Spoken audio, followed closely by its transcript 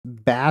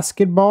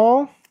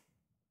basketball.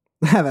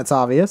 That's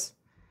obvious.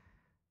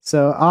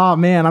 So, oh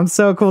man, I'm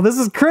so cool. This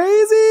is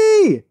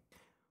crazy.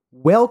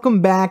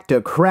 Welcome back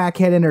to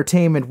Crackhead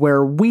Entertainment,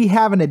 where we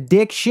have an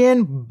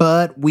addiction,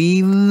 but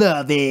we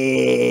love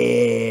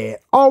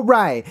it. All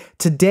right,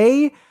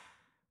 today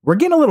we're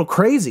getting a little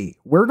crazy.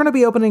 We're going to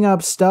be opening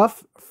up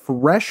stuff,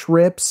 fresh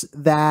rips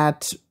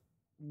that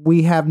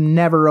we have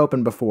never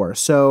opened before.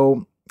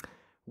 So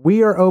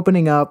we are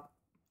opening up,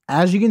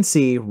 as you can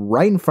see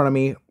right in front of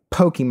me,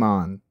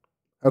 Pokemon.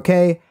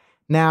 Okay,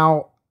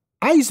 now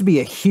I used to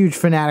be a huge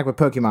fanatic with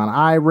Pokemon.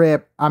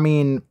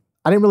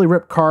 I didn't really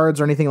rip cards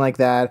or anything like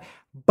that,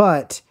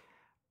 but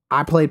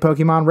I played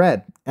Pokemon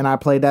Red, and I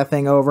played that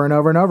thing over and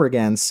over and over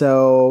again.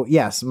 So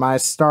yes, my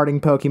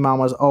starting Pokemon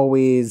was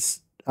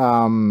always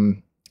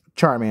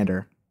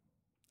Charmander.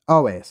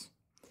 Always.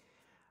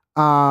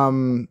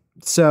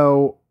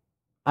 So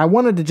I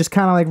wanted to just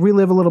kind of like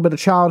relive a little bit of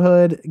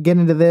childhood, get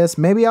into this.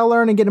 Maybe I'll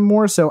learn and get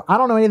more. So I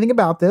don't know anything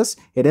about this.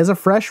 It is a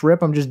fresh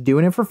rip. I'm just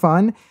doing it for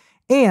fun.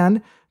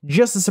 And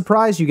just to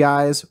surprise you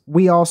guys,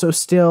 we also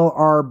still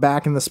are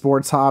back in the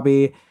sports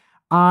hobby.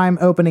 I'm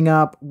opening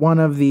up one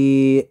of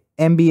the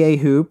NBA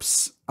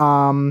hoops.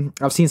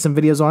 I've seen some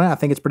videos on it. I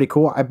think it's pretty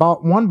cool. I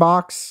bought one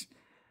box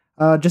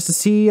just to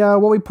see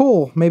what we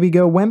pull. Maybe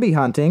go Wemby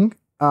hunting,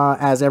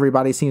 as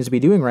everybody seems to be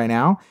doing right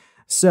now.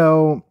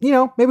 So, you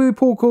know, maybe we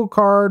pull a cool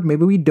card,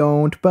 maybe we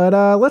don't,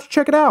 but let's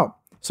check it out.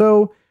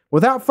 So,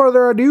 without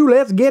further ado,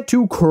 let's get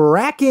to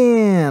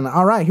cracking.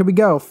 All right, here we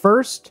go.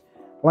 First,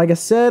 like I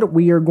said,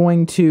 we are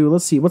going to,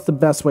 let's see, what's the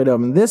best way to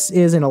open? This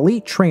is an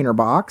Elite Trainer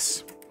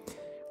box,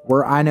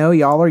 where I know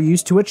y'all are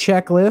used to a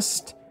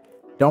checklist.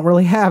 Don't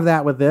really have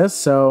that with this,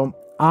 so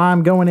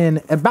I'm going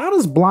in about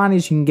as blind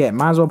as you can get.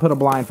 Might as well put a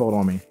blindfold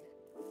on me.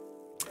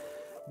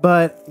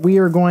 But we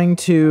are going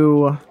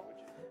to,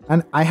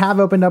 and I have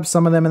opened up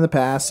some of them in the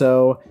past,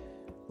 so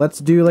let's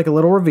do like a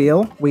little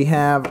reveal. We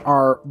have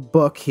our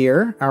book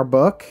here, our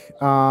book.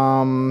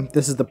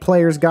 This is the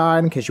player's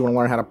guide in case you want to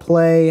learn how to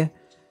play.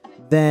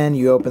 Then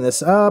you open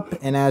this up,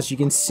 and as you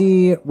can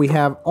see, we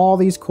have all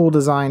these cool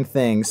design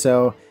things.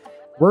 So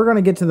we're going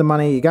to get to the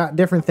money. You got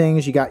different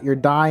things. You got your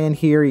die in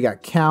here. You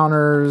got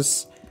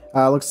counters.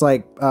 Looks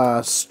like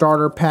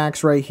starter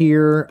packs right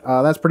here.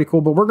 That's pretty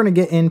cool. But we're going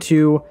to get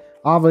into,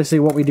 obviously,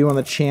 what we do on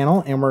the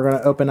channel, and we're going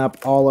to open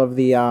up all of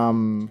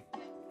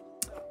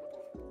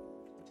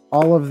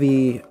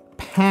the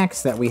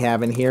packs that we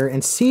have in here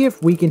and see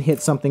if we can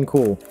hit something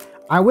cool.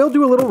 I will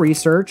do a little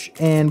research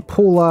and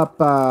pull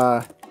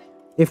up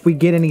if we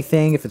get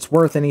anything, if it's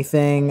worth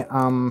anything.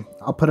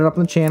 I'll put it up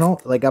on the channel,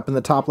 like up in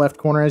the top left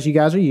corner as you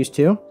guys are used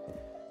to.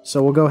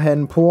 So we'll go ahead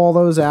and pull all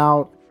those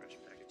out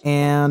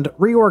and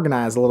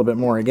reorganize a little bit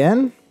more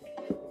again.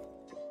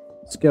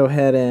 Let's go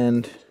ahead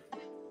and,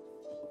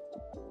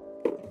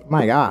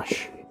 my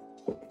gosh.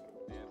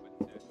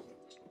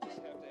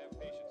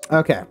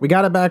 Okay, we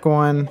got it back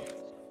on.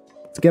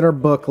 Let's get our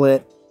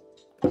booklet.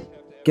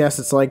 Guess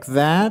it's like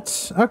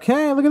that.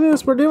 Okay, look at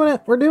this. We're doing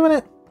it. We're doing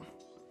it.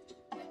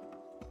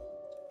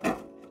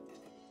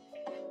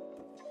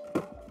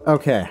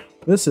 Okay,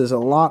 this is a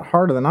lot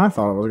harder than I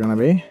thought it was going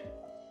to be.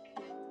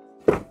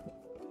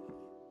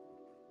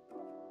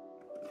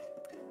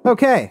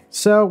 Okay,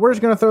 so we're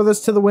just going to throw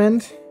this to the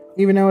wind,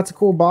 even though it's a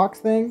cool box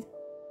thing.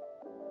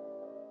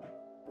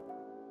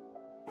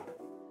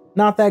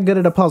 Not that good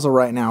at a puzzle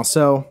right now,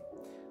 so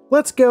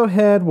let's go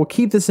ahead. We'll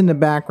keep this in the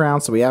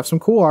background so we have some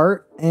cool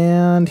art.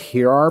 And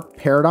here are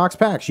Paradox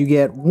packs. You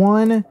get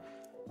one.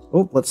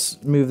 Oh,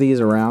 let's move these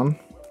around.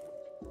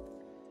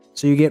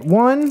 So you get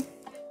 1,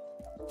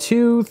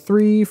 2,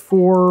 3,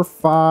 4,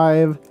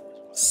 5,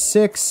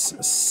 6,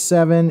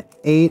 7,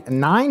 8,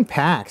 9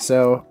 packs.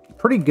 So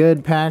pretty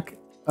good pack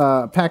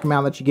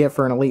amount that you get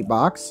for an Elite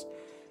box.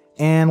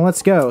 And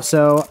let's go.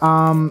 So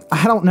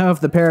I don't know if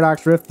the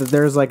Paradox Rift, that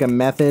there's like a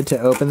method to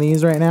open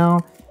these right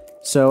now.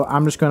 So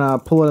I'm just gonna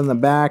pull it in the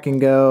back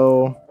and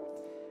go.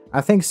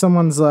 I think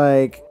someone's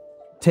like,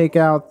 take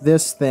out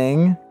this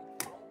thing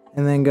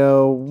and then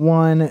go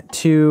 1,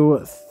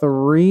 2,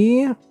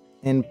 3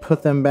 and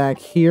put them back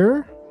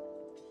here.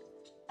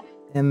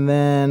 And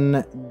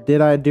then,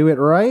 did I do it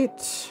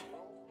right?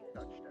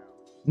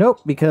 Nope,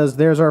 because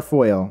there's our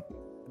foil.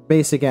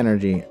 Basic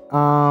energy. We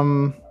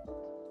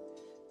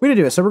didn't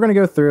do it, so we're going to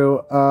go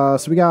through.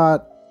 So we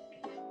got,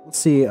 let's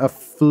see, a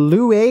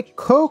Flue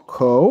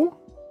Coco.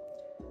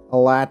 A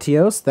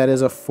Latios, that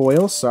is a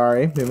foil,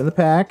 sorry. Moving the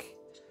pack.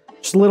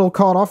 Just a little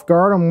caught off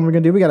guard on what we're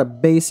going to do. We got a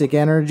basic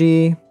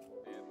energy.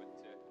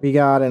 We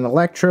got an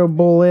Electro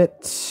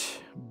Bullet.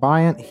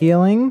 Buoyant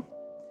Healing.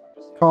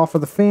 Call for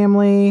the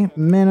Family,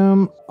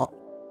 Minimum,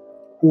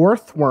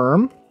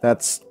 Earthworm,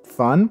 that's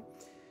fun.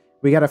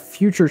 We got a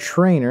Future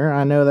Trainer,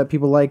 I know that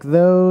people like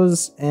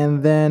those,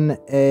 and then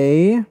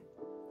a,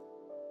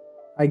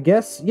 I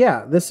guess,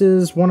 yeah, this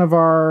is one of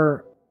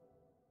our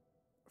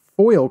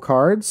foil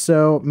cards,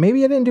 so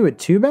maybe I didn't do it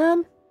too bad.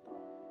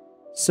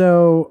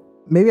 So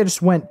maybe I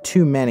just went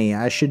too many.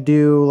 I should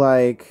do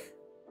like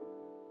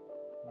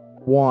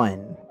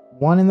one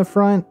in the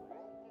front,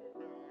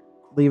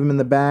 leave them in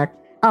the back.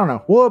 I don't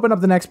know. We'll open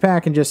up the next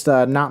pack and just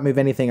not move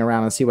anything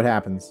around and see what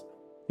happens.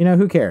 You know,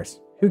 who cares?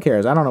 Who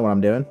cares? I don't know what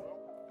I'm doing.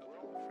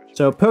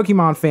 So,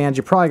 Pokemon fans,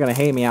 you're probably going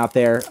to hate me out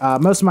there.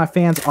 Most of my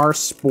fans are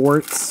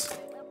sports.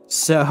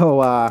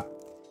 So,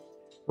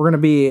 we're going to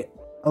be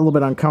a little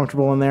bit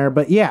uncomfortable in there.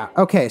 But yeah,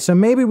 okay. So,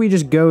 maybe we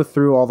just go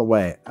through all the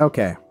way.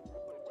 Okay.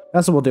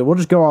 That's what we'll do. We'll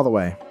just go all the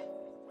way.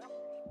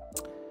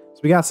 So,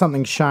 we got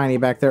something shiny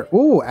back there.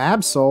 Ooh,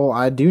 Absol.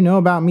 I do know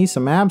about me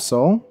some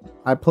Absol.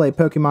 I play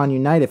Pokemon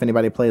Unite if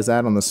anybody plays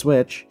that on the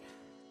Switch.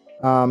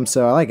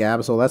 So, I like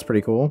Absol. That's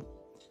pretty cool.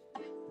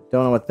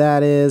 Don't know what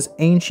that is.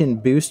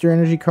 Ancient Booster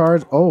Energy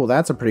cards. Oh,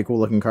 that's a pretty cool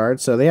looking card.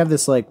 So they have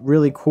this like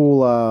really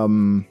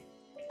cool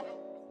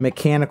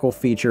mechanical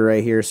feature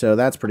right here. So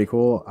that's pretty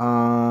cool.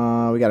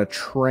 We got a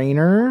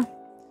trainer.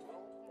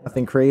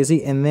 Nothing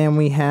crazy. And then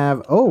we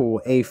have,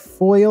 oh, a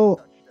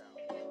foil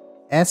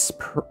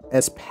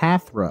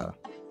Espathra.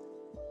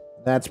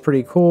 That's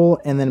pretty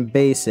cool. And then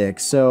basic.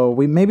 So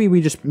maybe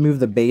we just move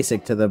the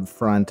basic to the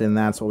front and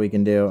that's what we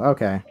can do.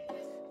 Okay.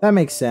 That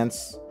makes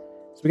sense.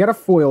 So we got a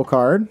foil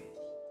card.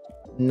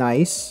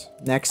 Nice.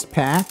 Next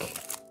pack.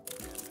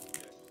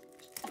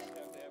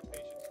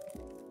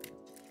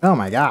 Oh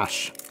my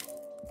gosh.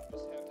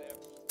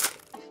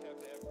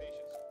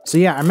 So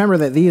yeah, I remember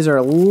that these are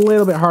a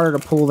little bit harder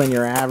to pull than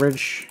your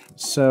average.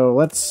 So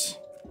let's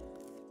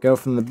go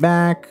from the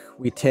back.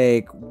 We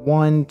take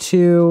 1,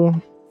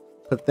 2,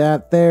 put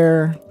that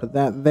there,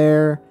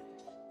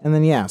 and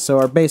then yeah, so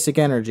our basic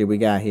energy we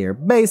got here.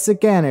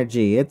 Basic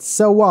energy, it's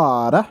a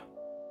water.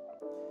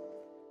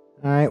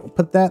 Alright, we'll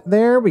put that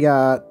there. We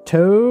got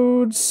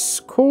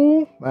Toads.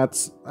 Cool.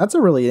 That's a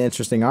really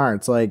interesting art.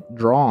 It's like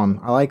drawn.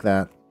 I like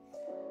that.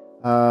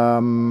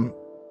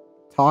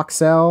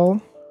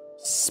 Toxel.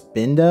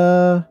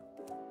 Spinda.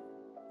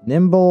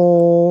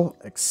 Nimble.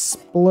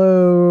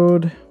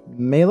 Explode.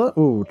 Mela.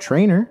 Ooh,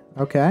 Trainer.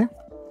 Okay.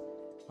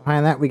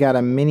 Behind that, we got a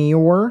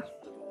Minior.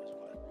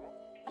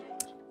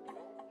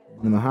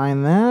 And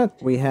behind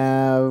that, we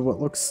have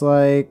what looks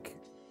like...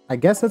 I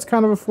guess that's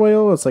kind of a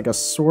foil. It's like a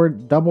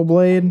sword double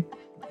blade.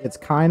 It's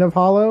kind of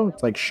hollow.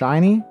 It's like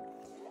shiny.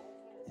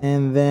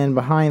 And then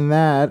behind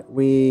that,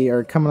 we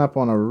are coming up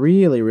on a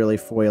really, really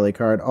foily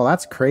card. Oh,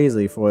 that's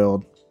crazy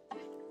foiled.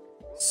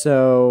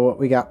 So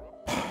we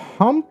got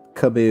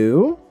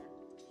Pumpkaboo.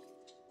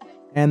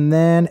 And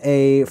then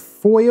a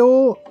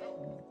foil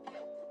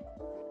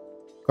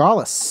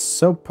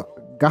Golisopod.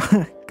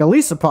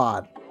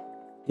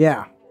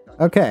 Yeah.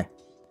 Okay.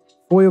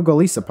 Foil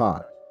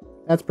Golisopod.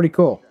 That's pretty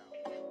cool.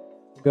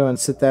 Go and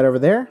sit that over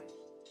there.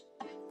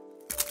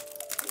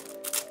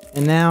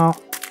 And now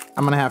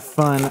I'm going to have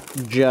fun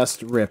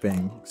just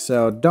ripping.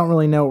 So don't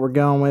really know what we're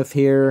going with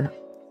here.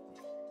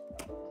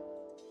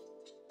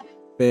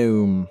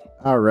 Boom.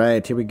 All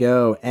right, here we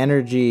go.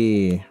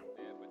 Energy.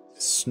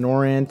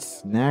 Snorant.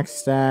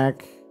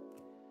 Knackstack.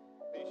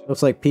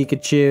 Looks like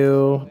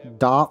Pikachu.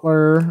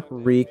 Dottler.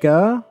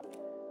 Rika.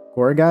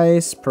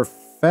 Gourgeist.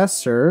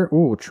 Professor.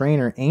 Ooh,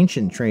 Trainer.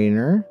 Ancient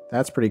Trainer.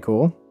 That's pretty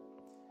cool.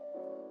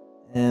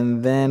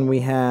 And then we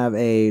have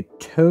a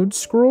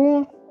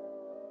Toedscruel.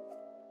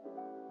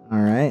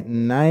 Alright,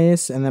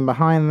 nice. And then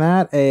behind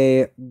that,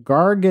 a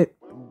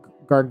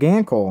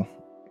Gargancle.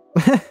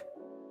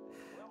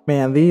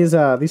 Man, these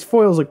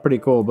foils look pretty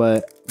cool,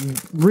 but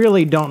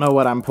really don't know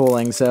what I'm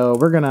pulling, so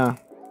we're gonna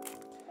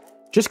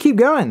just keep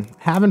going.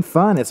 Having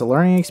fun. It's a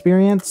learning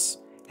experience.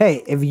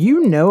 Hey, if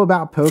you know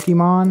about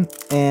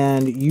Pokemon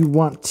and you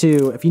want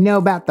to, if you know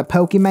about the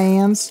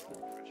Pokemans,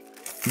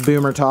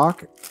 Boomer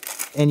Talk,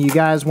 and you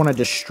guys want to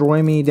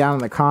destroy me down in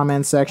the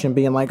comments section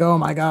being like, oh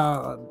my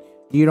god,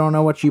 you don't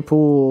know what you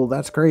pull,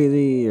 that's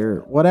crazy, or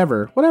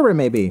whatever it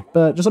may be,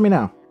 but just let me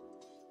know.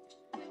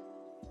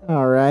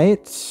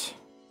 Alright.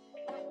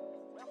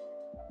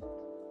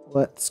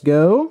 Let's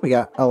go. We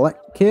got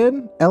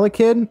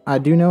Elekid. I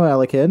do know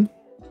Elekid.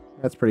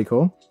 That's pretty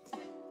cool.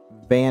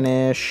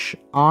 Vanish.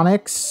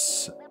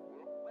 Onyx.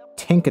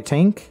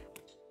 Tinkatank.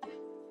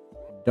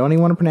 Don't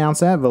even want to pronounce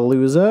that.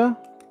 Veluza.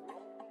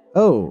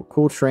 Oh,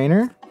 cool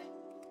trainer.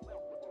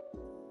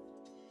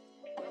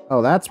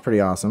 Oh, that's pretty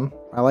awesome.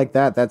 I like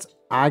that. That's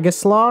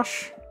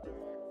Agaslosh.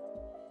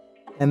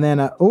 And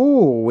then,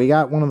 oh, we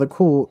got one of the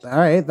cool...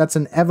 Alright, that's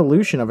an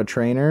evolution of a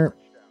trainer.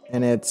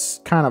 And it's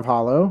kind of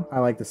hollow. I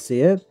like to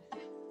see it.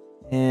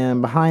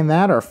 And behind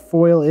that, our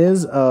foil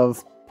is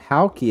of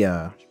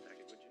Palkia.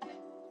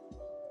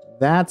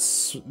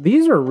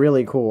 These are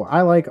really cool.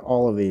 I like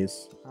all of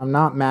these. I'm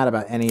not mad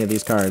about any of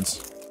these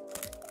cards.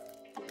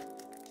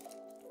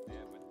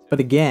 But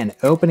again,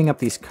 opening up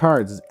these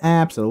cards is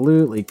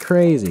absolutely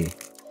crazy.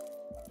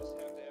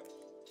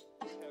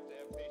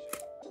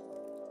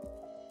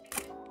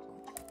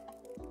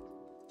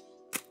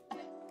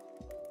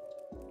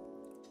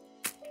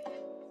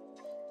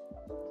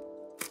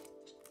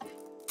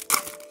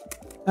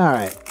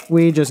 Alright,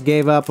 we just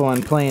gave up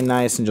on playing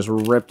nice and just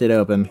ripped it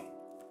open.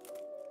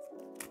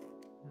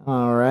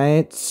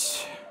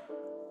 Alright.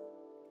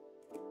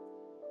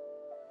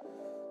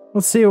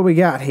 Let's see what we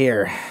got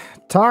here.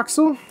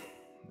 Toxel.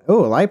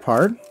 Oh, a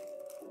Liepard.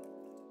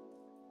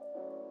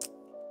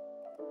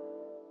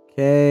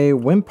 Okay,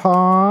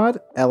 Wimpod,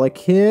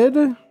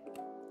 Elekid,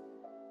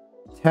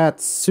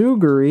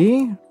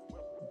 Tatsuguri,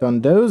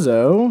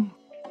 Dondozo,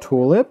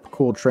 Tulip,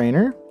 cool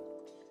trainer.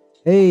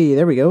 Hey,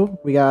 there we go.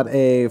 We got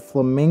a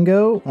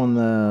Flamingo on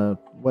the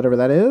whatever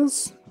that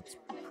is. It's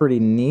pretty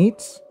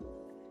neat.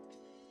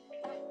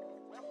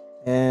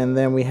 And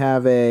then we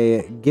have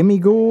a Gimme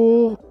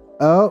Ghoul.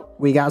 Oh,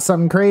 we got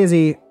something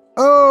crazy.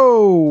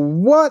 Oh,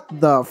 what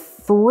the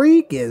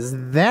freak is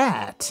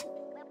that?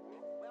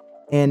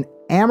 An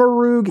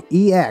Amarug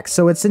EX.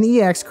 So it's an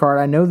EX card.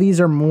 I know these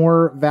are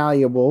more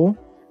valuable.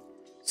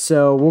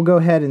 So we'll go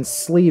ahead and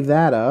sleeve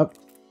that up.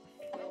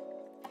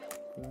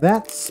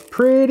 That's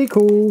pretty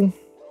cool.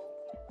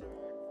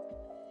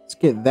 Let's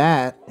get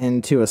that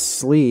into a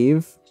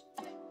sleeve.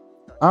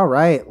 All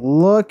right,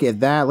 look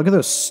at that. Look at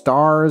those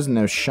stars and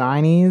those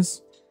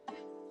shinies.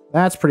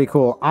 That's pretty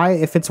cool.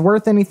 If it's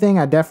worth anything,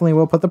 I definitely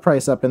will put the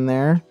price up in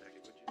there.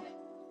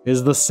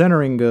 Is the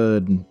centering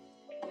good?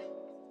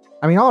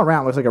 I mean, all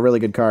around looks like a really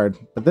good card,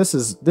 but this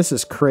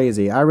is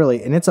crazy.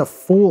 And it's a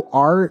full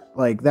art.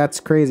 Like,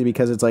 that's crazy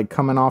because it's like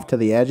coming off to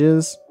the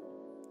edges.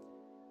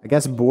 I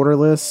guess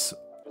borderless.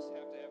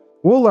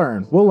 We'll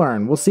learn.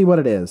 We'll see what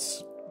it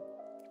is.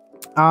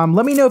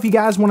 Let me know if you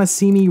guys want to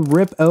see me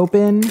rip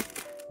open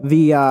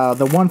the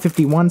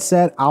 151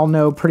 set. I'll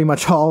know pretty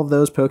much all of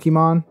those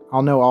Pokemon.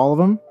 I'll know all of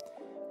them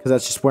because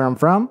that's just where I'm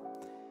from.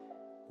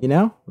 You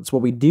know, that's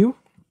what we do.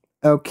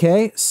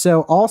 Okay,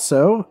 so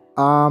also,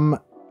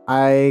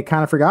 I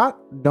kind of forgot.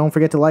 Don't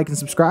forget to like and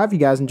subscribe if you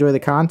guys enjoy the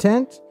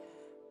content.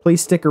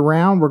 Please stick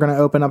around. We're going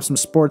to open up some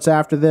sports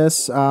after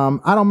this. I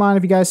don't mind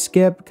if you guys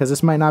skip because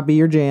this might not be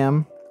your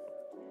jam.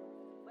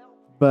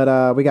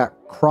 But we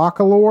got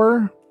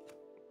Crocolore,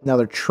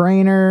 another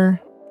trainer,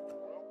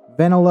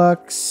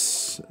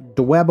 Venilux,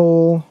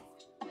 Dwebble,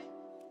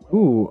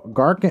 ooh,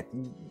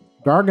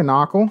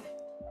 Garganockle,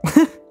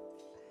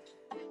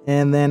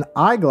 and then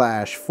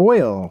Eyeglash,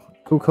 foil.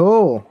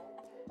 Cool.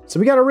 So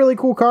we got a really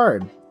cool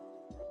card.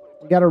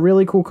 We got a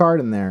really cool card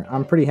in there.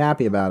 I'm pretty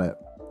happy about it.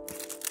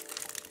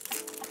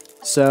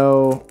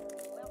 So,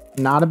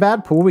 not a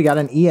bad pull. We got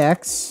an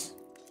EX.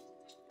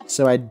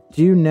 So I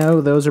do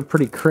know those are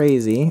pretty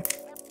crazy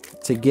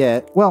to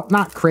get. Well,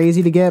 not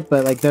crazy to get,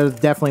 but like they're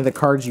definitely the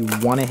cards you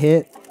want to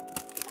hit.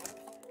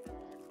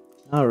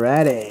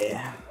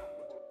 Alrighty.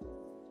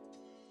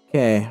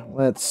 Okay,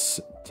 let's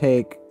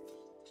take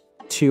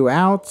 2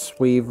 out.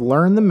 We've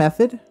learned the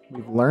method.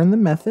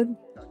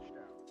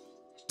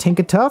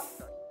 Tinkatuff.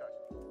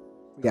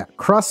 We got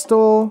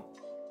Crustle,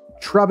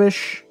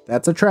 Trubbish.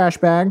 That's a trash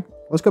bag.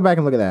 Let's go back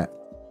and look at that.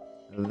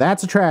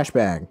 That's a trash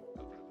bag.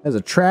 That's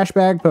a trash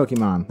bag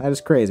Pokemon. That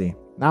is crazy.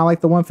 Not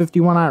like the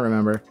 151 I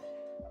remember.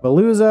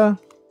 Veluza,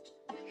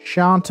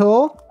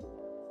 Chantal.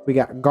 We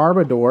got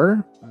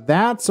Garbodor.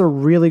 That's a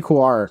really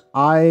cool art.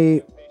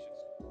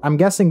 I'm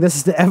guessing this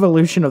is the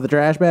evolution of the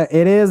trash bag.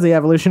 It is the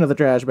evolution of the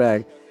trash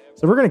bag.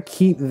 So we're going to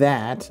keep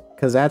that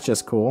because that's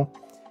just cool.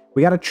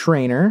 We got a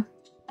trainer.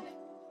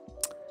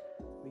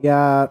 We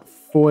got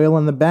foil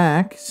in the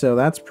back, so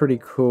that's pretty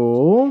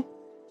cool.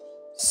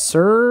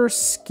 Sir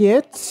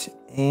Skit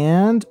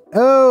and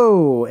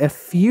oh, a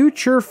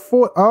future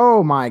foil.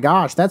 Oh my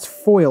gosh, that's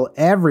foil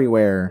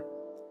everywhere.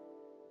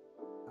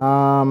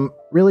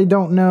 Really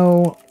don't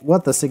know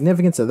what the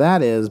significance of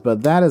that is,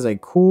 but that is a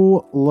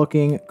cool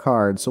looking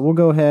card. So we'll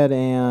go ahead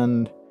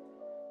and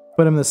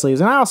put him in the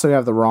sleeves. And I also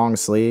have the wrong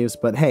sleeves,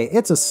 but hey,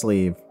 it's a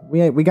sleeve.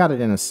 We got it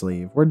in a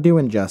sleeve. We're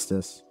doing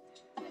justice.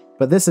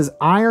 But this is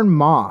Iron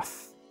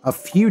Moth, a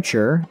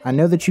future. I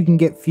know that you can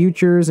get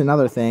futures and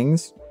other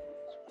things.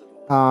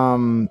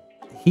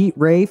 Heat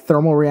Ray,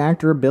 thermal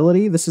reactor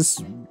ability. This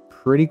is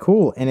pretty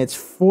cool. And it's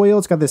foil.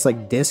 It's got this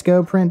like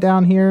disco print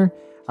down here.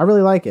 I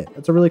really like it.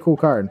 It's a really cool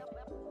card.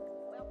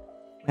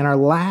 And our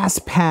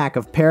last pack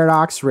of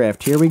Paradox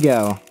Rift. Here we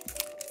go.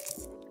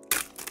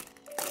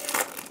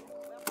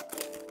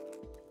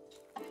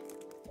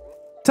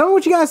 Tell me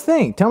what you guys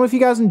think. Tell me if you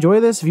guys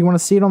enjoy this, if you want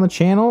to see it on the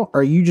channel,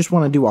 or you just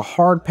want to do a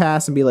hard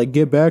pass and be like,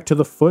 get back to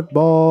the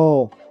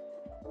football.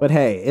 But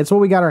hey, it's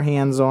what we got our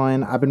hands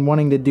on. I've been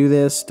wanting to do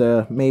this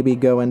to maybe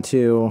go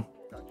into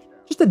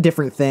just a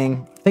different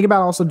thing. Think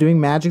about also doing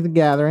Magic the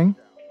Gathering.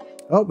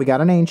 Oh, we got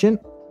an Ancient.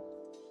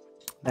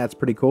 That's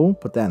pretty cool.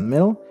 Put that in the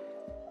middle.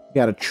 We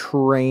got a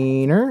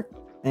Trainer.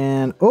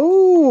 And,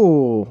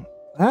 oh,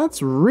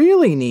 that's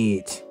really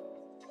neat.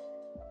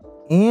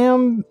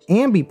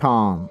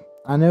 Ambipom.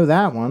 I know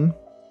that one.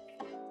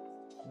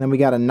 Then we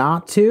got a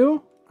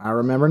Not-To. I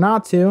remember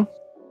Not-To.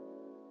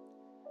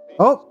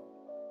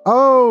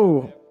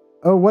 Oh,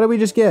 what did we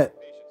just get?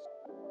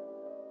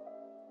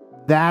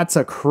 That's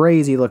a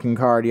crazy looking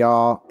card,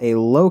 y'all. A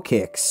Low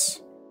Kicks.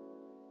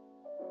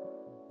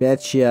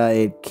 Betcha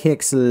it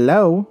kicks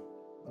low.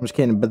 I'm just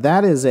kidding, but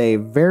that is a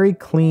very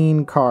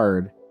clean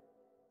card.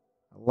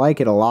 I like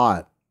it a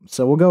lot.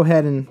 So we'll go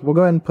ahead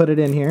and put it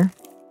in here.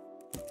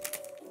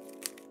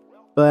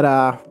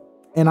 But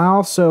and I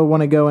also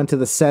want to go into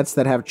the sets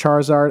that have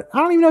Charizard. I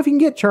don't even know if you can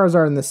get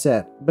Charizard in this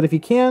set, but if you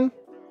can,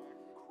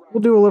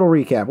 we'll do a little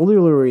recap. We'll do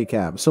a little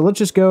recap. So let's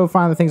just go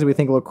find the things that we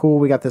think look cool.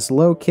 We got this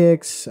low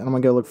kicks, and I'm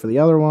gonna go look for the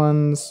other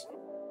ones.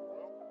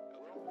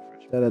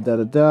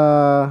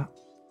 Da-da-da-da-da.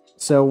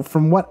 So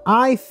from what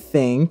I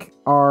think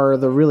are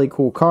the really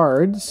cool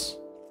cards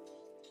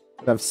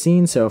that I've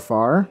seen so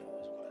far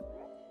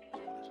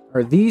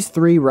are these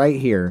three right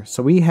here.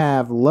 So we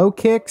have low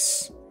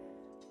kicks,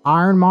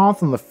 Iron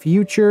Moth in the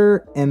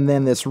future, and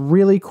then this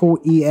really cool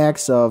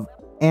EX of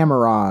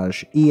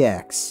Amirage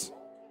EX.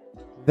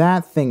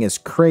 That thing is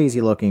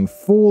crazy looking.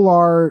 Full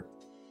art.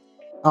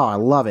 Oh, I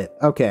love it.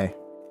 Okay.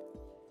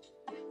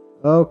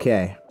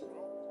 Okay.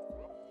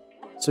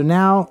 So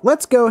now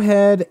let's go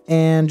ahead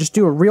and just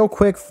do a real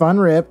quick fun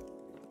rip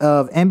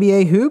of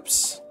NBA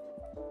hoops.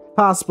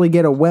 Possibly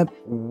get a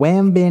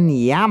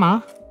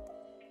Wembanyama.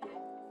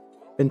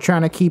 Been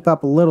trying to keep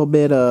up a little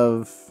bit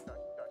of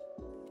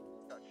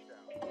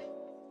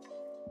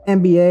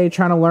NBA,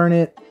 trying to learn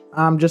it.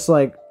 I'm just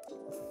like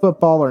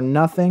football or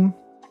nothing.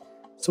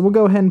 So we'll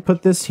go ahead and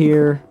put this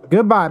here.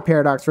 Goodbye,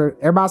 Paradox.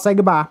 Everybody say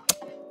goodbye.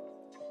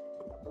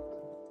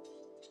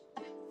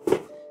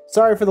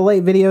 Sorry for the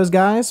late videos,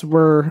 guys.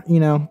 We're, you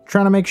know,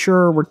 trying to make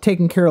sure we're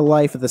taking care of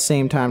life at the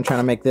same time, trying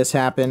to make this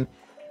happen.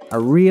 I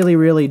really,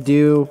 really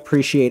do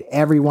appreciate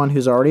everyone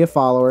who's already a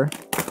follower.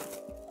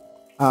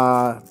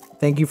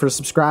 Thank you for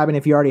subscribing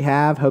if you already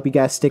have. Hope you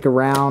guys stick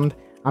around.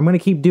 I'm going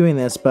to keep doing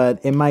this, but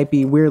it might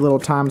be weird little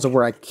times of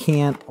where I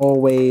can't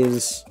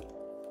always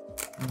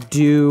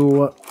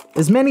do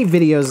as many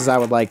videos as I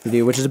would like to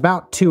do, which is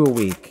about 2 a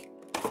week.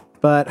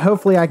 But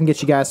hopefully I can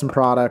get you guys some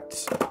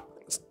product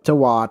to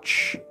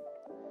watch.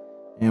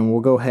 And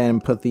we'll go ahead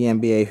and put the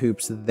NBA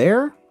hoops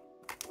there.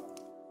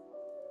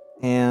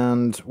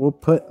 And we'll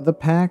put the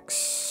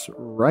packs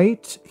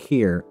right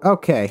here.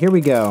 Okay, here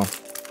we go.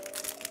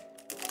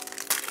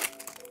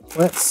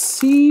 Let's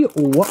see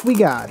what we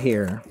got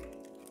here.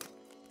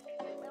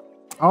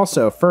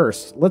 Also,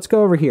 first, let's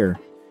go over here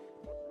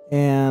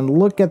and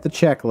look at the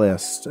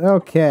checklist.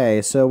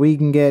 Okay, so we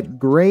can get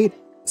great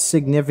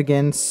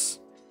significance.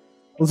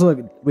 Let's look.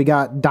 We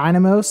got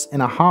Dynamos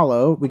in a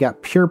holo. We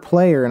got Pure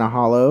Player in a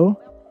holo.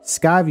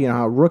 Skyview in a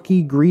holo.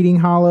 Rookie Greeting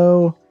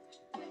holo.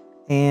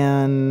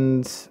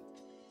 And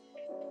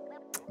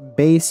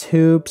base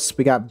hoops.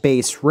 We got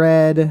base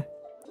red.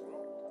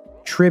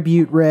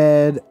 Tribute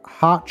red.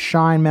 Hot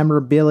Shine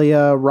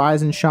memorabilia.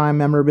 Rise and Shine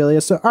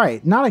memorabilia. So,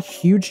 alright, not a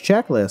huge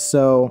checklist.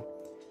 So,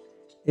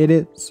 it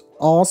is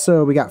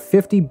also, we got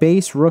 50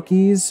 base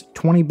rookies,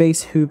 20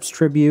 base hoops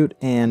tribute,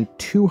 and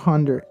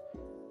 300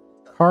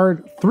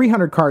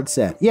 card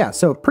set. Yeah,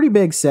 so pretty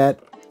big set.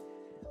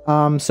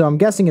 So I'm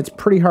guessing it's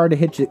pretty hard to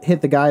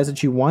hit the guys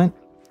that you want.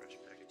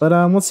 But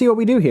let's see what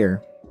we do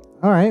here.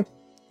 All right.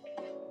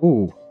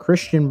 Ooh,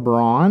 Christian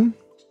Braun.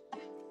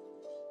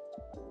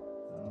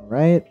 All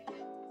right.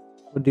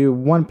 We'll do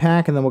one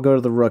pack and then we'll go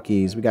to the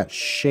rookies. We got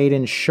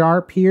Shaden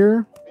Sharp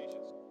here.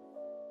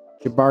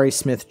 Jabari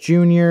Smith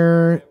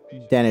Jr.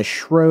 Dennis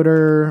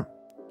Schroeder.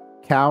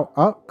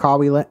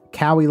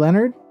 Kawhi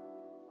Leonard.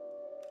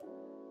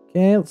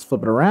 Okay, let's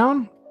flip it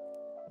around.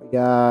 We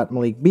got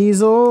Malik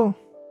Beasley.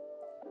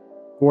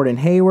 Gordon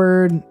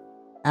Hayward,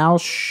 Al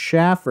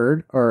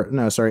Horford.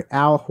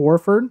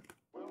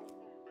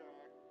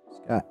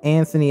 Got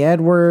Anthony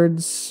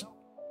Edwards.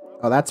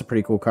 Oh, that's a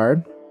pretty cool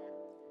card.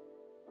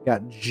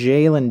 Got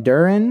Jalen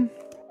Duren,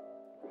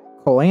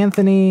 Cole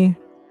Anthony.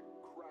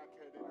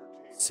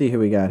 Let's see who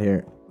we got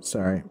here.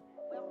 Sorry.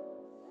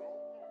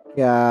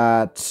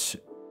 Got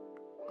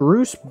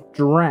Bruce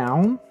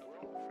Brown,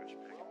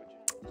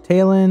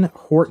 Talon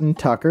Horton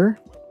Tucker.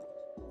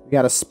 We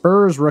got a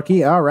Spurs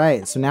rookie. All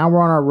right, so now we're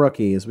on our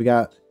rookies. We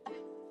got,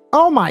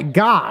 oh my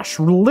gosh,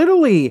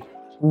 literally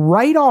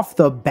right off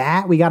the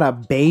bat, we got a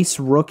base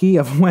rookie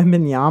of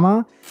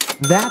Wembanyama.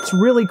 That's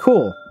really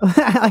cool.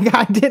 Like,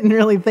 I didn't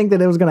really think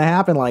that it was going to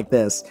happen like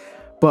this.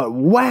 But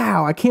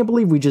wow, I can't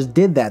believe we just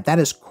did that. That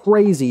is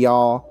crazy,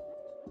 y'all.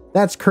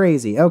 That's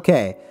crazy.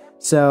 Okay,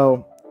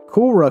 so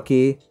cool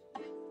rookie.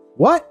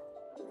 What?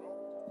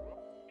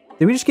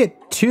 Did we just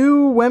get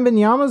 2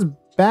 Wembanyamas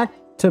back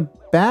to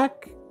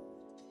back?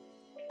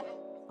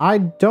 I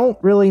don't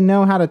really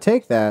know how to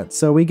take that.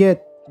 So we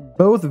get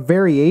both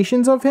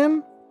variations of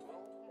him?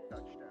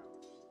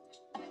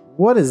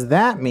 What does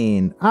that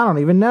mean? I don't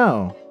even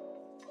know.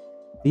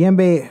 The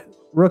NBA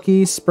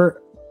rookie Spur.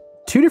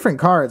 2 different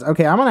cards.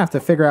 Okay, I'm going to have to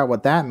figure out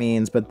what that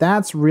means, but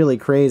that's really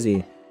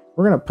crazy.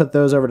 We're going to put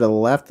those over to the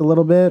left a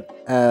little bit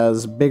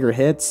as bigger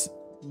hits.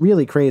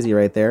 Really crazy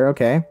right there.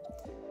 Okay.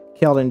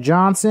 Keldon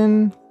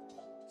Johnson.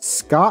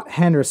 Scott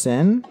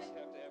Henderson.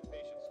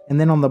 And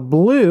then on the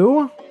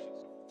blue,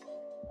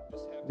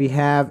 we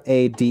have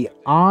a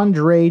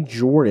DeAndre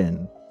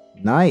Jordan.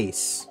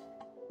 Nice.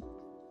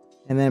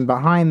 And then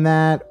behind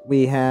that,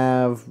 we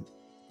have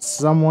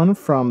someone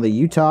from the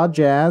Utah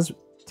Jazz.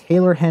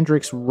 Taylor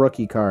Hendricks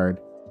rookie card.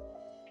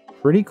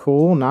 Pretty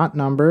cool, not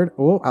numbered.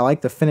 Oh, I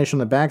like the finish on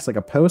the back. It's like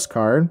a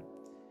postcard.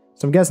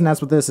 So I'm guessing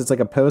that's what this is. It's like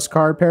a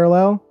postcard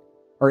parallel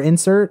or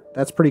insert.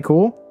 That's pretty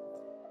cool.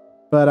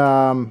 But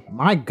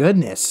my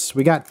goodness,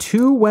 we got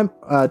two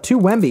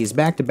Wembies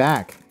back to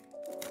back.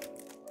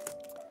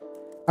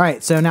 All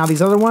right, so now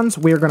these other ones,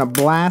 we're going to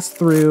blast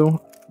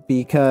through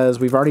because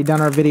we've already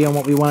done our video on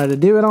what we wanted to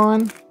do it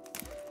on.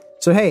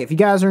 So, hey, if you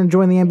guys are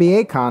enjoying the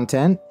NBA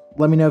content,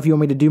 let me know if you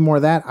want me to do more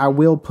of that. I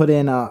will put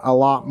in a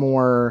lot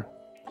more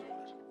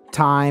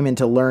time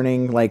into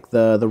learning, like,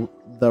 the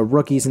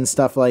rookies and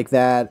stuff like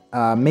that.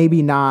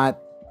 Maybe not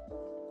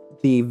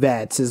the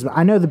vets.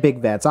 I know the big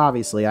vets,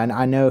 obviously.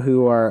 I know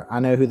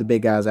who the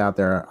big guys out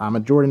there are. I'm a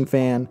Jordan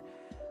fan.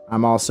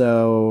 I'm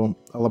also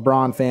a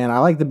LeBron fan. I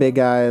like the big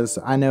guys.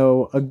 I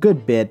know a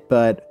good bit,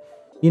 but,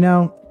 you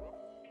know,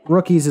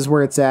 rookies is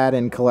where it's at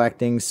in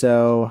collecting.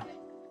 So,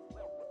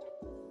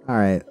 all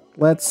right,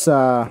 let's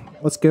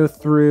go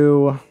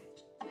through. All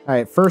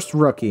right, first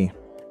rookie.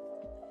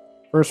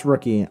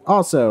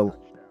 Also,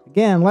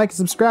 again, like and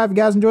subscribe if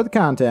you guys enjoy the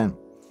content.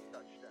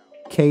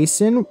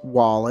 Cason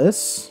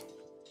Wallace.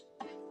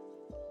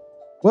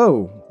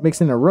 Whoa,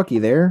 mixing a rookie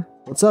there.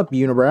 What's up,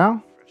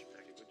 Unibrow?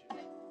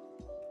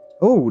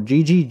 Oh,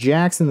 GG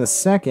Jackson the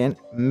second.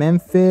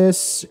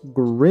 Memphis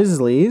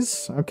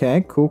Grizzlies.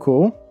 Okay,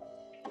 cool.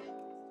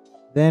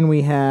 Then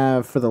we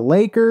have, for the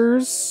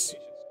Lakers,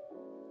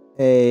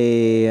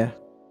 a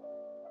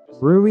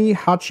Rui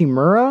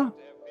Hachimura.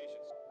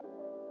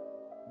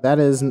 That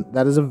is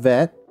a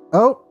vet.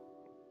 Oh!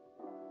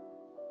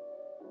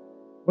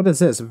 What is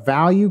this?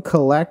 Value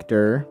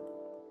collector.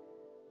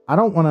 I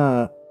don't want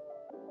to...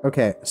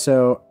 Okay,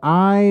 so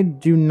I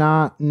do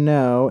not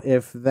know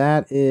if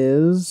that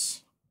is...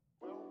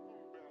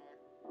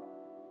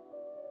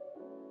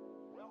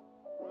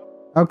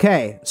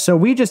 Okay, so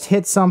we just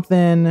hit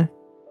something...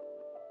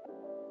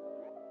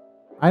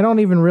 I don't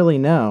even really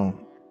know.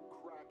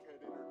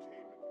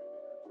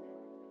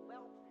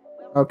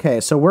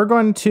 Okay, so we're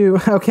going to...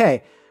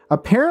 Okay,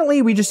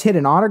 apparently we just hit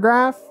an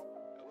autograph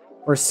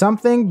or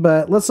something,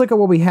 but let's look at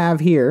what we have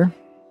here.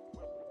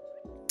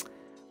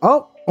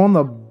 Oh, on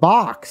the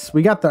box.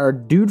 We got our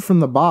dude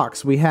from the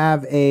box. We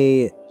have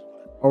a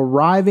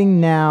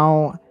arriving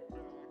now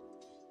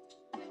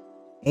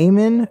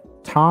Eamon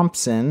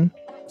Thompson.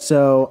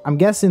 So I'm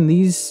guessing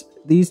these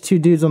two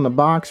dudes on the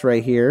box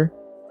right here,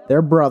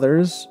 they're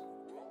brothers.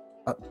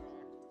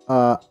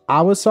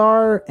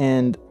 Awasar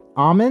and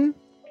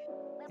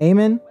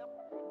Eamon.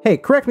 Hey,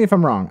 correct me if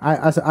I'm wrong.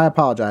 I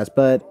apologize,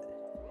 but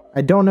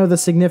I don't know the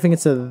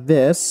significance of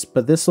this,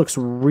 but this looks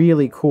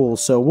really cool.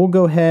 So we'll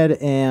go ahead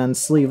and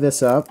sleeve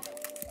this up.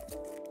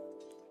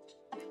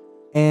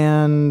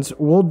 And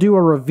we'll do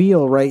a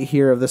reveal right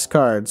here of this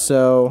card.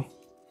 So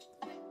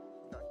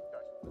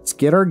let's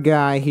get our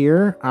guy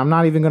here. I'm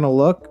not even going to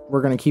look.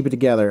 We're going to keep it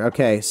together.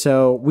 Okay,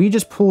 so we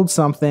just pulled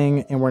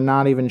something and we're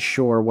not even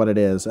sure what it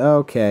is.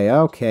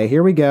 Okay,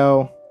 here we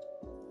go.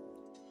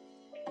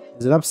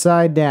 Is it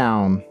upside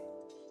down?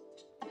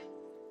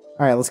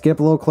 All right, let's get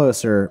up a little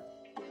closer.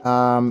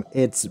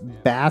 It's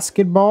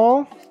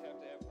basketball.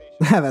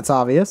 That's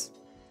obvious.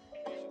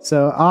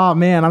 So, oh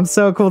man, I'm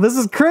so cool. This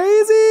is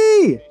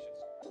crazy.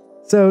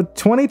 So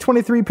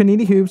 2023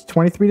 Panini Hoops,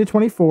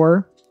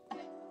 23/24.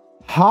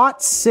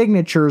 Hot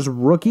Signatures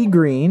Rookie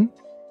Green.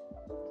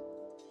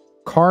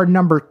 Card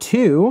number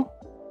 2.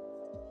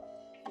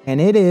 And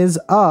it is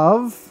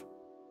of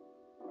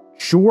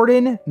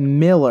Jordan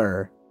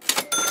Miller.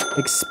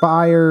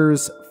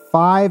 Expires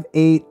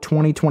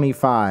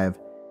 5/8/2025.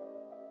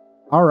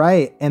 All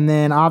right, and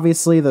then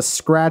obviously the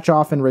scratch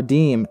off and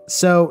redeem.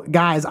 So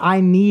guys,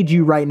 I need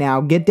you right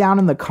now. Get down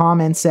in the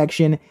comment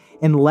section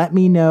and let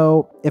me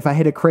know if I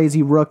hit a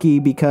crazy rookie,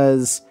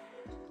 because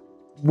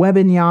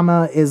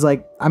Wembanyama is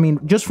like, I mean,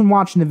 just from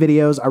watching the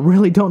videos, I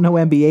really don't know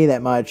NBA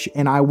that much,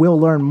 and I will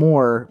learn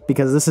more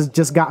because this has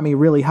just got me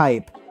really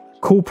hype.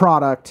 Cool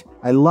product.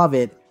 I love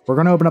it. We're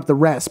going to open up the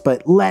rest,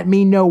 but let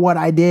me know what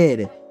I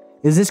did.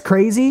 Is this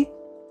crazy?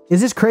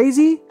 Is this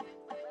crazy?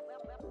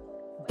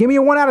 Give me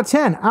a 1 out of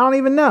 10. I don't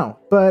even know.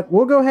 But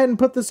we'll go ahead and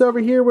put this over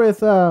here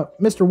with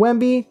Mr.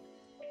 Wemby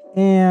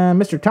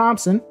and Mr.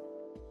 Thompson.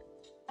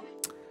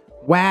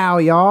 Wow,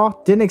 y'all.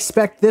 Didn't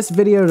expect this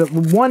video to...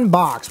 One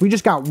box. We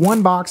just got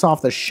one box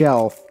off the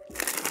shelf.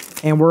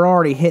 And we're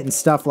already hitting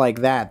stuff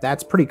like that.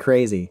 That's pretty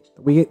crazy.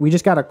 We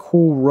just got a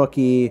cool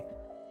rookie.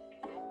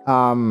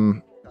 I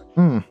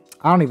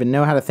don't even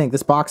know how to think.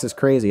 This box is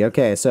crazy.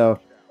 Okay, so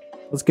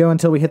let's go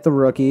until we hit the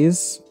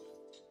rookies.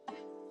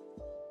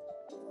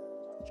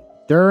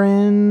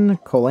 Duran,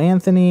 Cole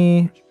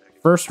Anthony,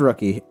 first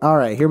rookie. All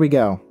right, here we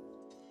go.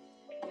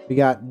 We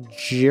got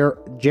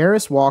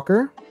Jarace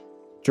Walker.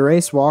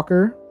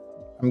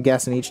 I'm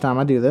guessing each time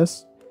I do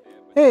this.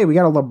 Hey, we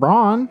got a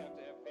LeBron.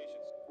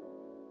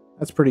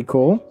 That's pretty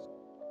cool.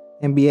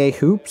 NBA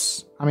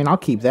hoops. I mean, I'll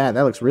keep that.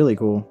 That looks really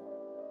cool.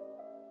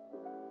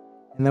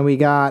 And then we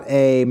got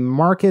a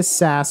Marcus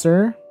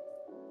Sasser.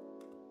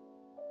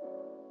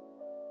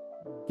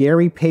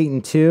 Gary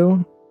Payton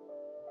 2.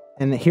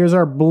 And here's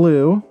our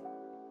blue.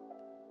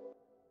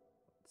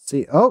 Let's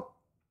see. Oh,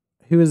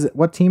 who is it?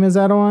 What team is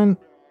that on?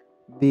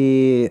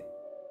 I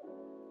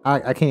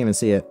can't even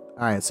see it.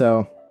 All right,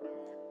 so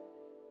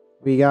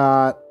we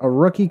got a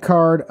rookie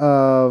card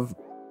of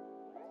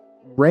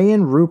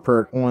Rayan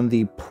Rupert on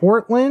the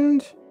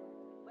Portland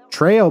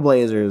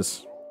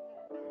Trailblazers.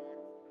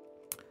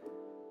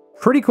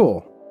 Pretty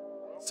cool.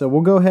 So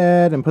we'll go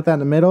ahead and put that in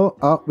the middle.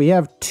 Oh, we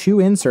have 2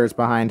 inserts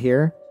behind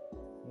here.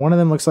 One of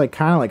them looks like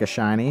kind of like a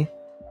shiny.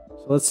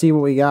 So let's see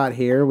what we got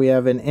here. We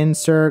have an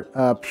insert,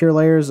 pure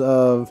layers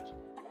of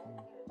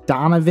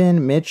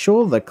Donovan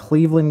Mitchell, the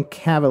Cleveland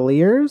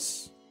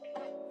Cavaliers.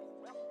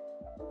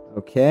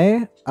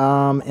 Okay.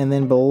 And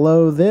then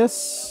below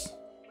this,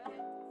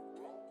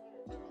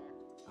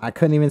 I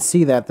couldn't even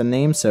see that. The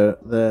name's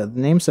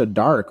so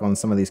dark on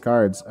some of these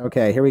cards.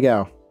 Okay, here we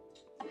go.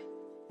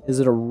 Is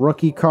it a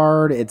rookie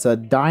card? It's a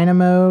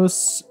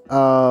Dynamos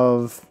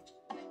of...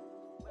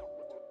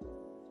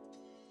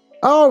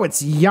 Oh,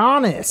 it's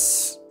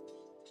Giannis.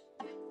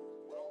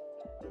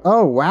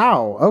 Oh,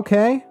 wow.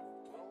 Okay.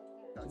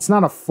 It's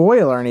not a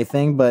foil or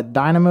anything, but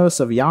Dynamos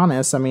of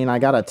Giannis. I mean, I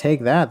gotta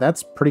take that.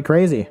 That's pretty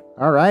crazy.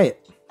 All right.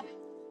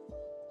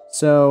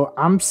 So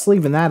I'm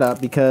sleeving that up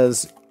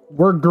because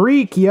we're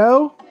Greek,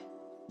 yo.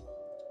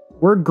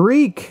 We're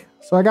Greek.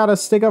 So I gotta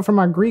stick up for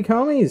my Greek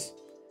homies.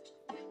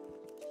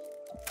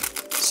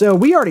 So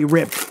we already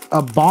ripped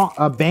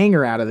a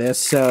banger out of this,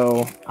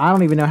 so I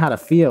don't even know how to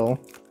feel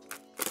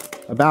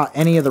about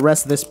any of the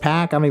rest of this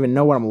pack. I don't even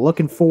know what I'm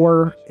looking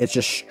for. It's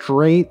just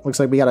straight. Looks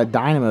like we got a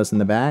Dynamos in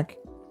the back.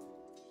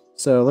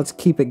 So let's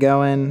keep it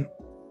going.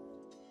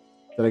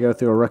 Did I go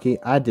through a rookie?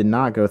 I did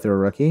not go through a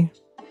rookie.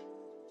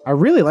 I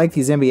really like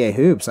these NBA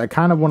hoops. I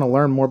kind of want to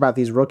learn more about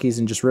these rookies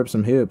and just rip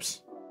some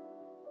hoops.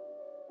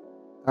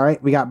 All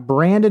right, we got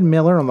Brandon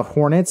Miller on the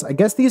Hornets. I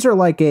guess these are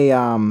like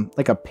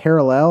a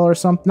parallel or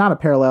something. Not a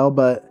parallel,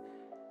 but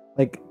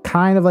like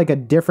kind of like a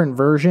different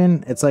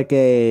version. It's like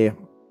a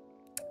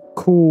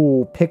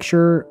cool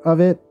picture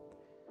of it.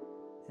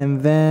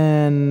 And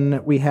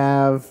then we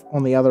have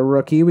on the other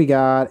rookie, we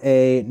got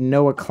a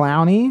Noah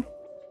Clowney.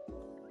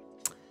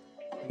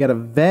 We got a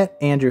vet,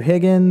 Andrew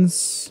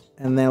Higgins.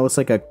 And then it looks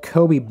like a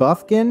Kobe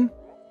Buffkin.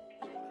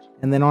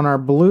 And then on our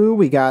blue,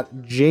 we got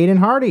Jaden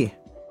Hardy.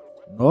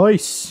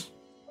 Nice.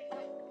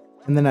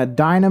 And then a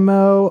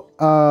Dynamo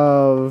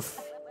of...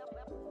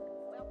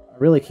 I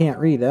really can't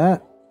read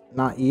that.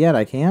 Not yet,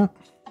 I can't.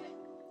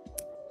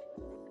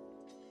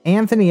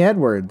 Anthony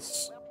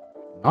Edwards.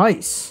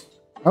 Nice.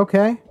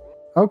 Okay.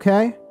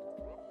 Okay.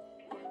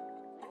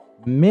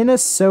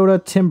 Minnesota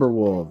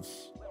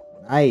Timberwolves.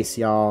 Nice,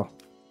 y'all.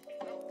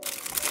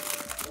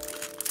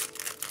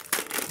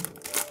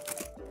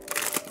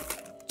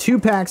 Two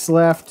packs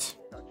left.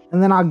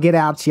 And then I'll get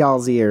out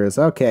y'all's ears.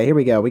 Okay, here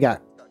we go. We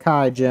got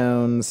Kai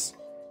Jones.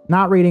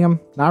 Not reading them.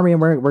 Not reading.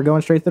 We're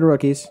going straight to the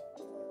rookies.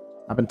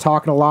 I've been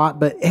talking a lot,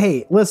 but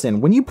hey,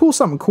 listen, when you pull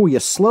something cool, you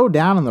slow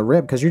down on the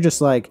rip because you're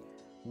just like,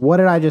 what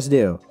did I just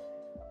do?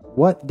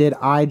 What did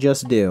I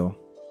just do?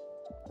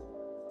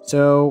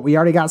 So we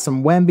already got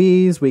some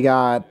Wembies. We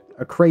got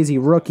a crazy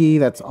rookie.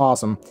 That's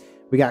awesome.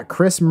 We got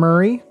Chris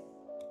Murray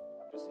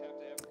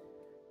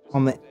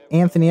on the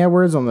Anthony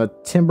Edwards on the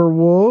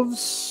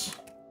Timberwolves.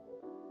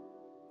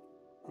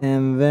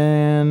 And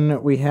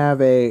then we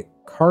have a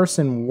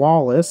Carson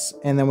Wallace,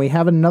 and then we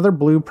have another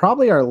blue,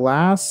 probably our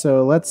last.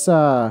 So let's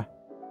pull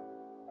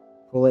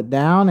it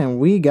down, and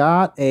we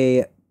got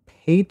a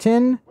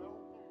Peyton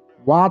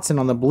Watson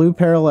on the blue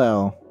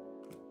parallel.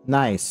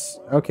 Nice.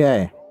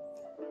 Okay.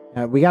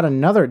 We got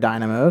another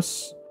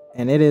Dynamos,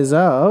 and it is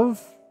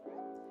of...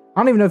 I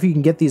don't even know if you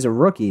can get these as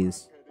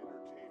rookies.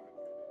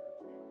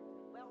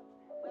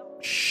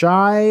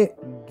 Shai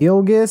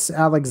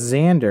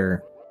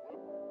Gilgeous-Alexander.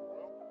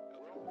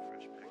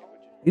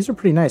 These are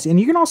pretty nice. And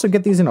you can also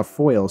get these in a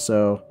foil,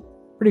 so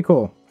pretty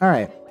cool. All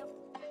right.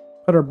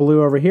 Put our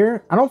blue over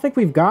here. I don't think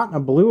we've gotten a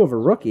blue of a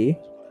rookie.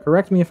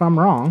 Correct me if I'm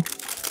wrong.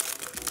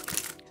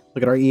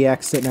 Look at our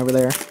EX sitting over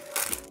there.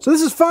 So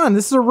this is fun.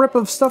 This is a rip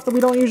of stuff that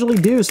we don't usually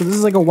do. So this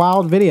is like a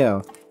wild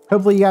video.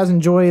 Hopefully you guys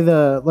enjoy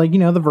the, like, you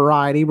know, the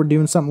variety. We're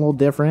doing something a little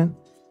different.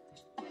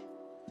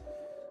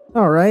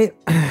 All right.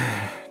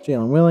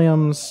 Jalen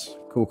Williams.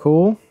 Cool,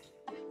 cool.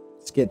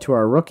 Let's get to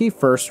our rookie.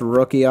 First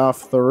rookie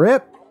off the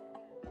rip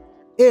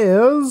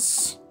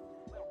is...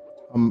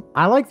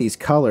 I like these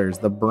colors.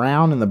 The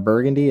brown and the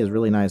burgundy is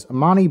really nice.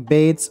 Amani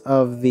Bates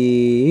of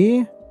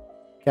the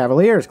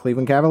Cavaliers.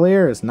 Cleveland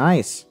Cavaliers.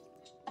 Nice.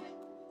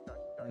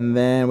 And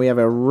then we have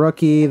a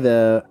rookie,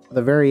 the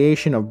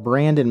variation of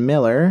Brandon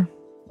Miller.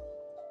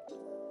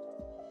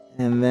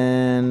 And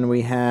then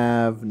we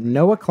have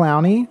Noah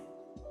Clowney.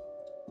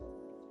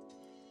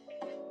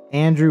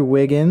 Andrew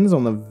Wiggins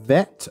on the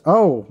vet.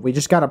 Oh, we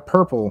just got a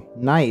purple.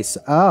 Nice.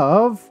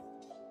 Of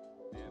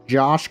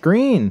Josh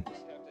Green.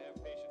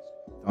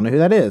 Don't know who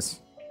that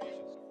is.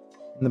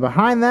 And then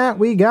behind that,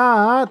 we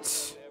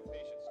got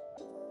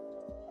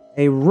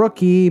a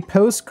rookie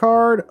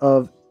postcard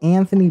of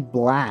Anthony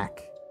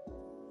Black.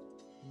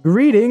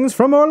 Greetings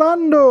from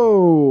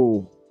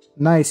Orlando.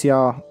 Nice,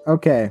 y'all.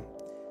 Okay.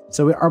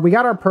 So we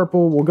got our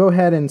purple. We'll go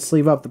ahead and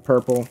sleeve up the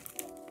purple.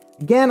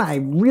 Again, I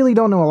really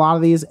don't know a lot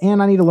of these,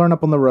 and I need to learn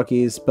up on the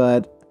rookies,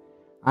 but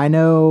I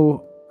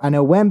know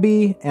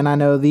Wemby, and I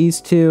know these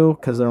two,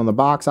 because they're on the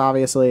box,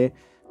 obviously.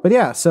 But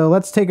yeah, so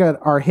let's take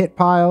our hit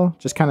pile,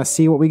 just kind of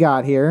see what we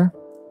got here.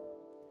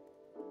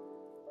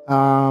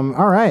 All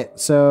right,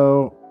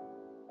 so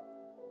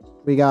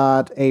We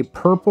got a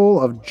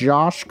purple of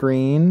Josh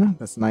Green.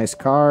 That's a nice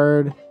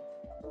card.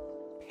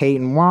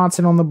 Peyton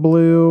Watson on the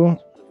blue.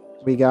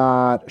 We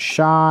got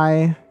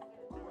Shy.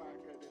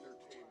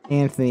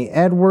 Anthony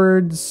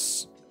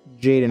Edwards.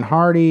 Jaden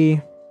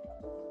Hardy.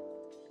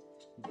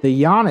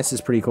 The Giannis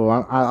is pretty cool.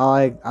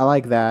 I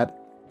like that.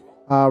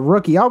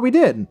 Rookie. Oh, we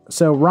did.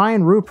 So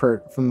Ryan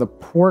Rupert from the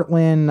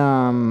Portland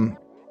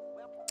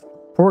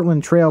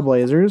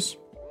Trailblazers.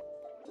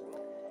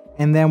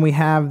 And then we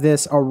have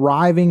this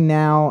arriving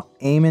now,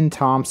 Eamon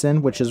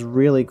Thompson, which is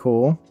really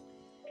cool.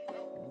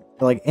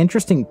 Like,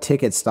 interesting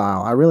ticket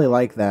style. I really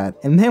like that.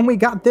 And then we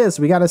got this.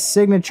 We got a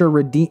signature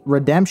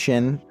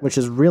redemption, which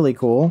is really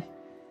cool.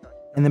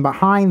 And then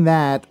behind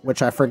that,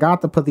 which I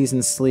forgot to put these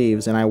in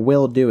sleeves, and I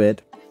will do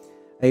it,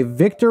 a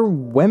Victor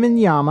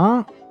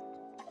Wembanyama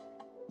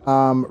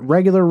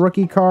regular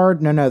rookie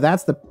card. No,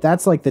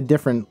 that's like the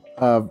different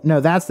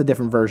that's the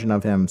different version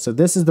of him. So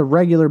this is the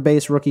regular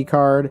base rookie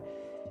card,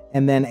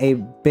 and then a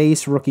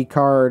base rookie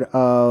card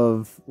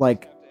of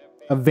like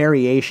a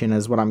variation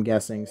is what I'm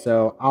guessing.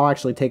 So I'll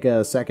actually take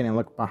a second and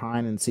look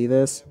behind and see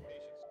this.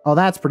 Oh,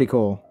 that's pretty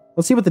cool.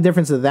 Let's see what the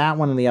difference of that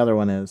one and the other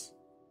one is.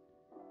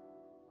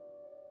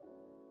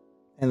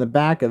 And the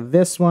back of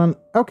this one.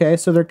 Okay,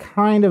 so they're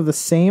kind of the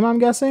same, I'm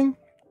guessing.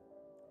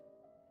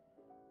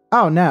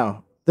 Oh,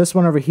 no. This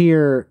one over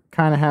here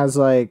kind of has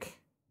like...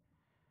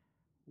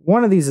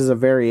 One of these is a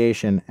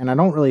variation, and I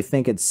don't really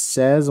think it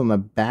says on the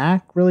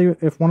back, really,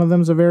 if one of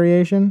them's a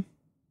variation.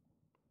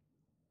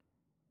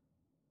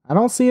 I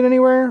don't see it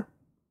anywhere,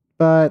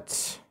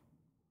 but...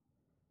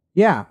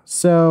 Yeah,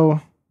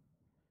 so...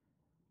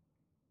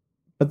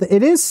 But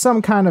it is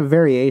some kind of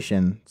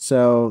variation,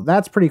 so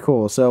that's pretty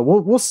cool. So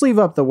we'll sleeve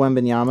up the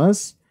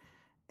Wembanyamas.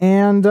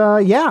 And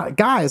yeah,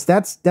 guys,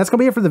 that's gonna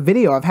be it for the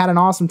video. I've had an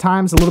awesome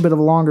time. It's a little bit of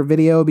a longer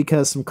video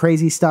because some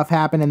crazy stuff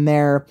happened in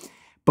there,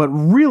 but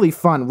really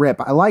fun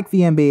rip. I like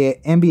the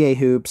NBA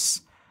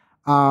hoops.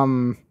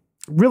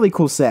 Really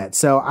cool set.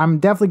 So I'm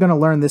definitely gonna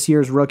learn this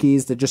year's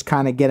rookies to just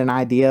kind of get an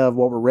idea of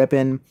what we're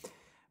ripping.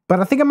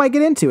 But I think I might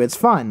get into it. It's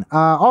fun.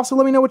 Also,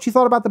 let me know what you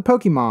thought about the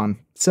Pokemon.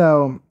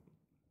 So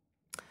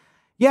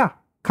yeah,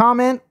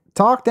 comment,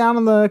 talk down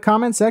in the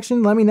comment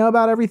section. Let me know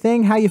about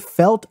everything, how you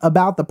felt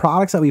about the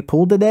products that we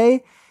pulled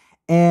today.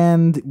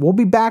 And we'll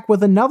be back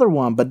with another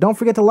one. But don't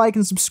forget to like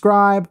and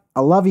subscribe. I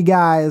love you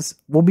guys.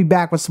 We'll be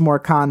back with some more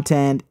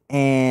content.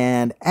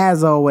 And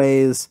as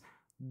always,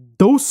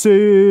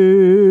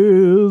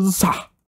 deuces.